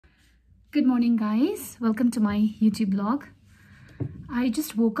Good morning guys, welcome to my YouTube blog. I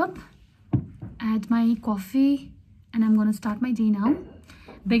just woke up, had my coffee and I'm gonna start my day now,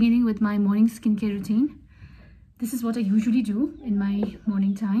 beginning with my morning skincare routine. This is what I usually do in my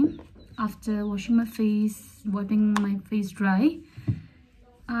morning time. After washing my face, wiping my face dry,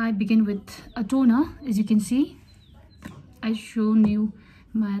 I begin with a toner. As you can see, I shown you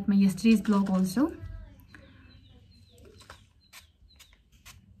my yesterday's blog also.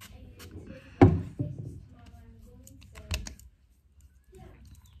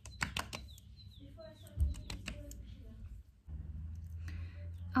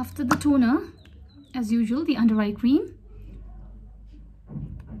 After the toner, as usual, the under eye cream.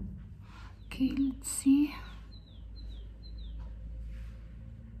 Okay, let's see.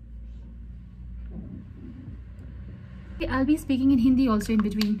 I'll be speaking in Hindi also in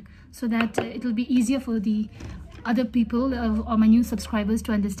between, so that it will be easier for the other people or my new subscribers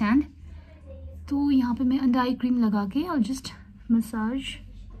to understand. तो यहाँ पे मैं under eye cream लगा के I'll just massage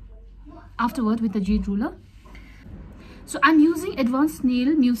afterward with the jade ruler. So I'm using advanced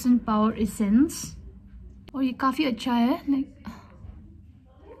snail Mucin power essence और ये काफ़ी अच्छा है. Like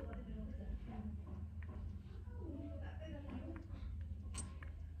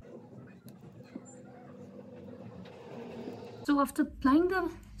so after applying the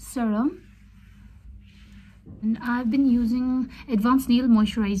serum, and I've been using advanced nail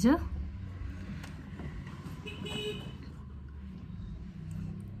moisturizer.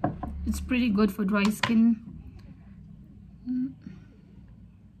 It's pretty good for dry skin.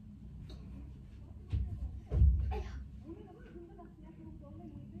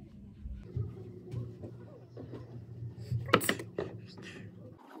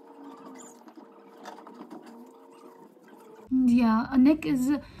 Yeah, a neck is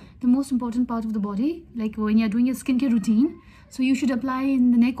the most important part of the body, like when you're doing your skincare routine, so you should apply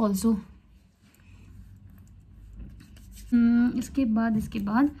in the neck also. इसके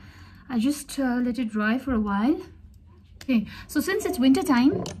बाद I just let it dry for a while. Okay, so since it's winter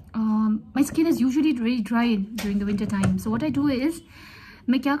time, my skin is usually very dry during the winter time. So what I do is,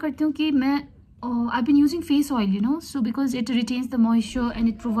 मैं क्या करती हूँ कि मैं I've been using face oil, you know, so because it retains the moisture and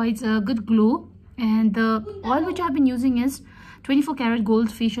it provides a good glow. And the oil which I've been using is 24 karat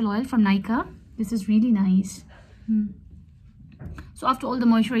gold facial oil from Nykaa. This is really nice. So after all the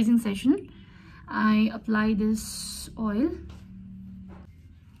moisturizing session, I apply this oil.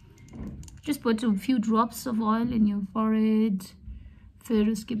 Just put a few drops of oil in your forehead, फिर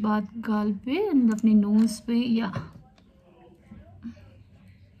उसके बाद गाल पे and अपने nose पे, yeah.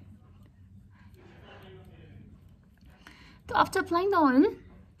 तो after applying the oil,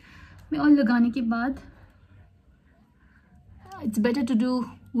 मैं oil लगाने के बाद, it's better to do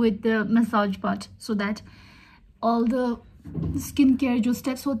with the massage part, so that all the skincare जो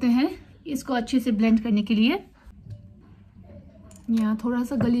steps होते हैं इसको अच्छे से blend करने के लिए, या थोड़ा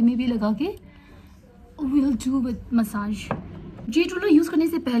सा गले में भी लगा के we'll do with massage. Jade ruler use करने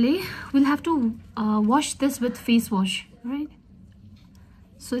से पहले we'll have to wash this with face wash, right?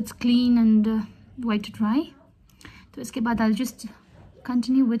 So it's clean and white to dry. तो इसके बाद I'll just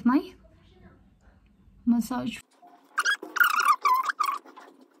continue with my massage.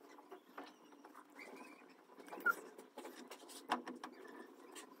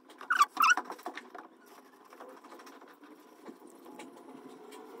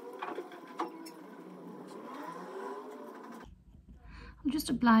 I'll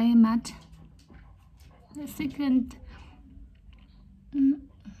just apply a matte lipstick and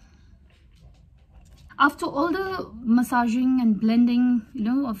after all the massaging and blending, you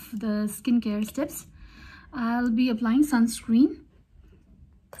know, of the skincare steps, I'll be applying sunscreen.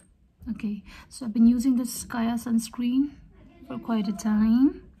 Okay, so I've been using this Kaya sunscreen for quite a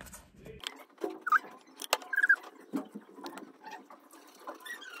time.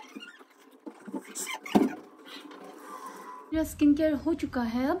 मेरा skincare हो चुका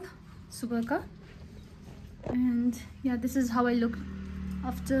है अब सुबह का, and yeah, this is how I look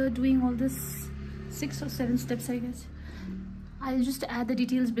after doing all this 6 or 7 steps, I guess. I'll just add the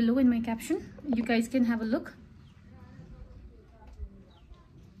details below in my caption. You guys can have a look.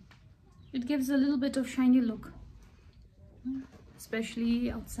 It gives a little bit of shiny look,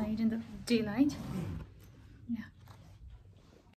 especially outside in the daylight.